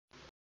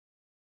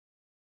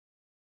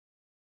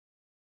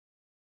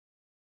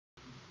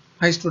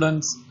Hi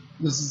students,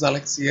 this is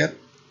Alex here.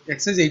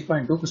 Exercise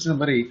 8.2, question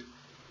number 8.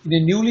 In a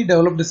newly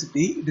developed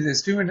city, it is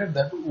estimated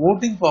that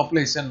voting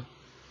population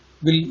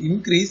will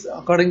increase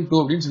according to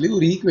அப்படின்னு சொல்லி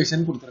ஒரு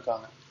equation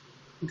கொடுத்திருக்காங்க.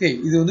 Okay,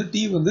 இது வந்து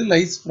t வந்து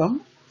lies from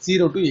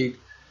 0 to 8.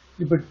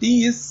 இப்போ t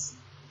is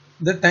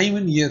the time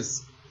in years.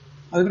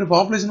 அதுக்கு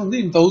population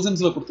வந்து in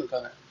thousandsல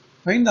கொடுத்திருக்காங்க.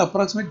 Find the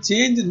approximate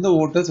change in the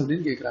voters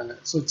அப்படின்னு கேக்குறாங்க.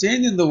 So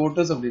change in the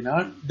voters அப்படினா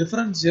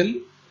differential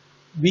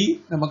v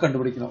நம்ம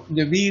கண்டுபிடிக்கணும்.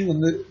 இங்க v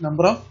வந்து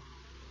number of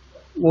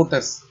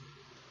voters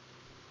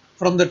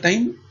from the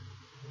time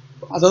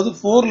அதாவது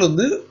 4 ல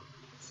இருந்து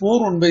 4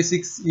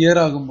 1/6 இயர்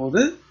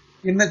ஆகும்போது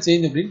என்ன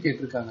சேஞ்ச் அப்படினு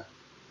கேட்டிருக்காங்க.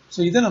 சோ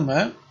இத நம்ம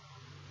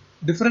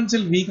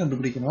டிஃபரன்ஷியல் v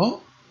கண்டுபிடிக்கணும்.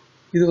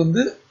 இது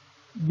வந்து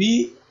v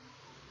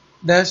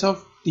dash of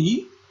t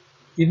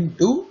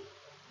into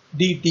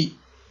dt.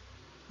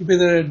 இப்போ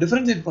இத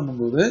டிஃபரன்ஷியேட்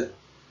பண்ணும்போது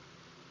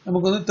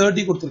நமக்கு வந்து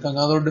 30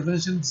 கொடுத்திருக்காங்க. அதோட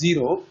டிஃபரன்ஷியல்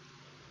 0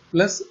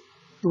 plus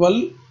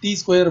 12t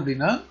square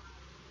அப்படினா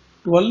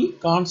 12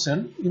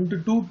 constant into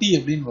 2t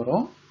அப்படின்னு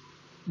வரும்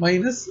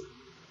minus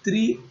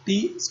 3t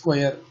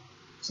square.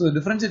 So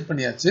differentiate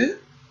பண்ணியாச்சு.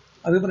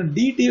 அதுக்கப்புறம்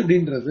dt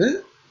அப்படின்றது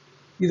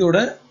இதோட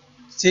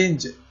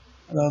சேஞ்ச்,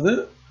 அதாவது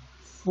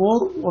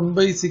 4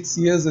 1/6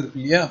 இயர்ஸ் இருக்கு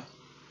இல்லையா,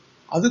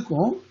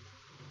 அதுக்கும்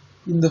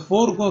இந்த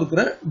 4க்கும்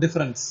இருக்கிற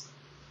டிஃபரன்ஸ்,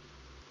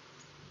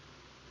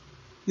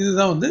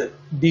 இதுதான் வந்து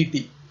dt.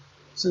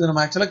 ஸோ இதை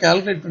நம்ம ஆக்சுவலாக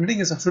கால்குலேட் பண்ணிட்டு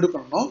இங்கே சப்ஸ்டிடியூட்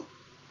பண்ணணும்.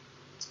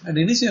 அண்ட்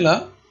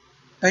இனிஷியலாக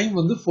டைம்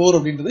வந்து 4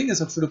 அப்படின்றத இங்கே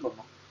சப்ஸ்டிடியூட்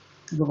பண்ணணும்.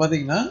 இப்போ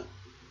பார்த்தீங்கன்னா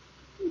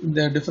இந்த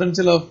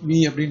டிஃபரன்ஷியல் ஆஃப் v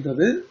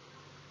அப்படின்றது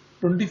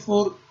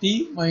 24t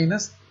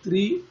minus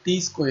 3t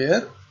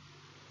square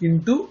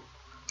into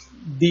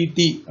dt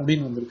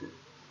அப்படின்னு வந்திருக்கு.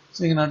 ஸோ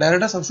இங்கே நான்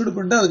டைரெக்டாக சப்ஸ்டிடியூட்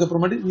பண்ணிட்டு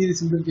அதுக்கப்புறமாட்டி மீதி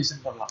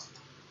சிம்பிளிஃபிகேஷன் பண்ணலாம்.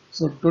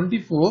 So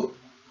 24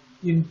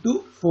 into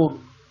 4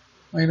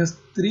 minus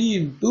 3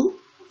 into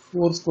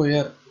 4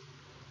 square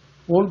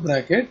whole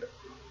bracket.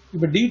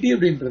 இப்போ dt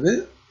அப்படின்றது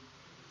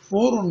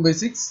 4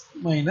 1/6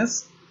 minus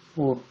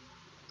 4.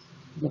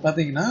 இப்போ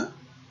பார்த்தீங்கன்னா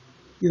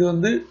இது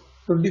வந்து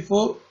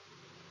 24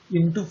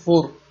 into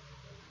 4,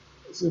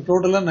 ஸோ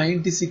டோட்டலாக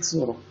 96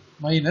 வரும்,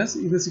 மைனஸ்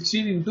இது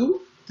 16 into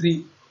 3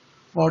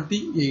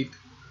 48.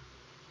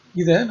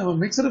 இதை நம்ம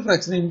மிக்சடு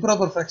ஃப்ராக்ஷனை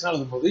இம்ப்ராப்பர் ஃப்ராக்ஷனாக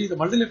எழுதும்போது இதை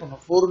மல்டிப்ளை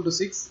பண்ணோம். 4 into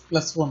 6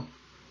 plus 1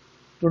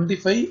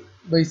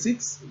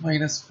 25/6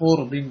 minus 4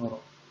 அப்படின்னு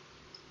வரும்.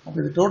 அப்போ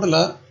இது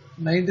டோட்டலாக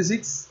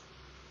 96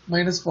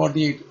 minus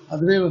 48,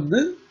 அதுவே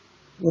வந்து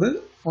ஒரு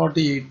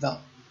 48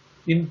 தான்.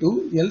 இன்டூ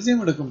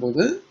எல்சிஎம்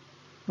எடுக்கும்போது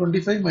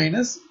 25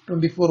 minus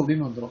 24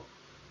 அப்படின்னு வந்துடும்.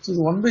 ஸோ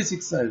இது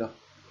 1/6 ஆகிடும்.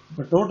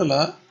 இப்போ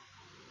டோட்டலாக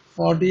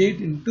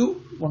 48 into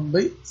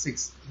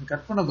 1/6 இது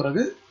கட் பண்ண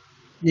பிறகு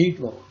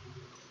 8 வரும்.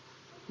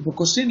 இப்போ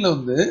கொஸ்டினில்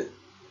வந்து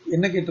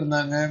என்ன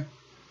கேட்டிருந்தாங்க,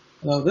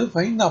 அதாவது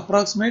find the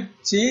approximate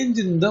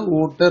change in the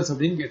voters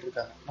அப்படின்னு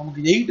கேட்டிருக்காங்க. நமக்கு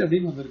 8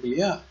 அப்படின்னு வந்திருக்கு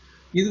இல்லையா,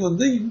 இது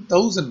வந்து இன்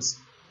தௌசண்ட்ஸ்.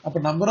 அப்போ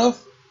நம்பர்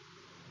ஆஃப்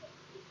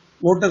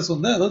வோட்டர்ஸ்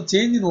வந்து, அதாவது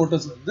சேஞ்ச் இன்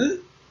வோட்டர்ஸ் வந்து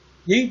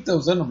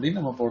 8000 அப்படின்னு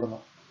நம்ம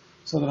போடணும்.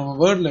 ஸோ அதை நம்ம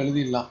வேர்டில்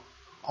எழுதிடலாம்.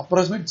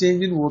 approximate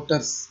change in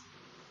voters,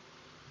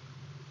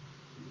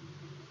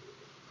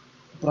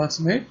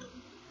 approximate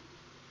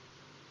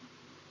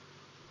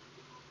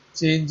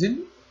change in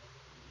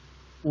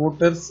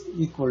voters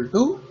equal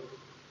to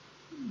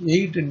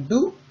 8 into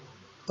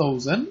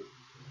 1000.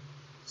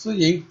 so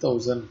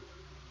 8000.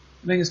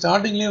 நீங்க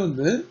ஸ்டார்டிங்லயே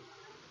வந்து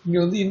இங்க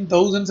வந்து in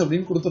thousands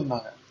அப்படின்னு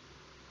கொடுத்திருந்தாங்க.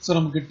 ஸோ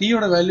நமக்கு t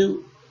யோட வேல்யூ,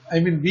 ஐ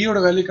மீன் v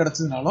யோட வேல்யூ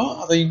கிடைச்சதுனாலும்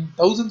அதை in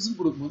thousands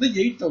கொடுக்கும்போது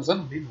 8000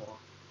 அப்படின்னு வரும்.